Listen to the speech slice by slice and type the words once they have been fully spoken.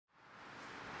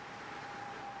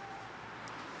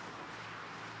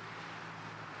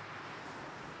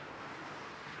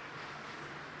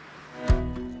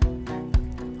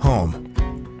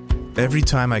home. Every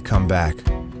time I come back,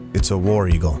 it's a war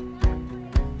eagle.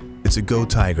 It's a go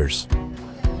Tigers.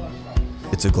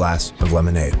 It's a glass of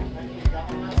lemonade.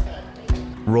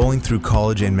 Rolling through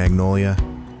College and Magnolia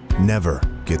never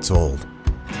gets old.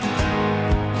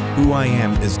 Who I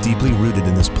am is deeply rooted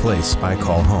in this place I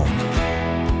call home.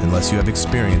 Unless you have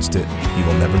experienced it, you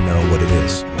will never know what it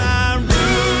is. My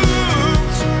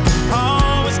roots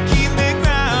always keep me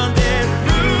grounded.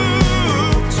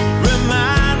 Roots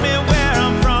remind me where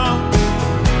I'm from.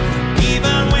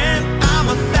 Even when I'm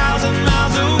 1,000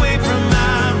 miles away from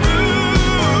my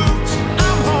roots,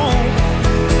 I'm home.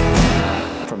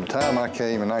 From the time I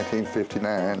came in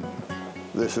 1959,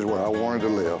 this is where I wanted to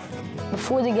live.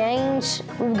 Before the games,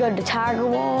 we would go to the Tiger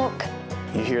Walk.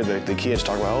 You hear the kids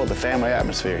talk about, oh, the family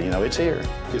atmosphere, you know, it's here.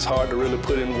 It's hard to really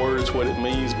put in words what it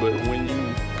means, but when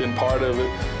you've been part of it,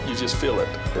 you just feel it.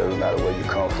 It doesn't matter where you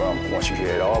come from. Once you're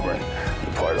here at Auburn,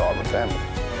 you're part of the Auburn family.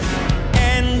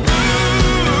 And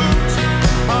roots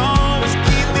always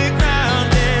keep me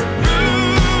grounded.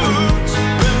 Roots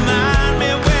remind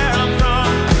me where I'm from.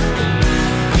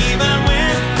 Even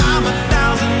when I'm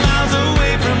 1,000 miles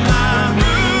away from my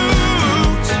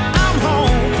roots, I'm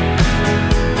home.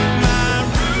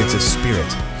 It's a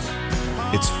spirit.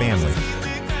 It's family.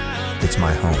 It's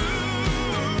my home.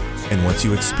 And once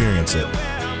you experience it,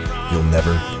 you'll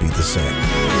never be the same.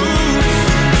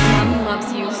 Mom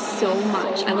loves you so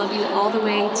much. I love you all the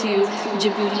way to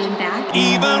Djibouti and back.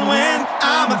 Even when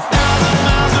I'm 1,000 miles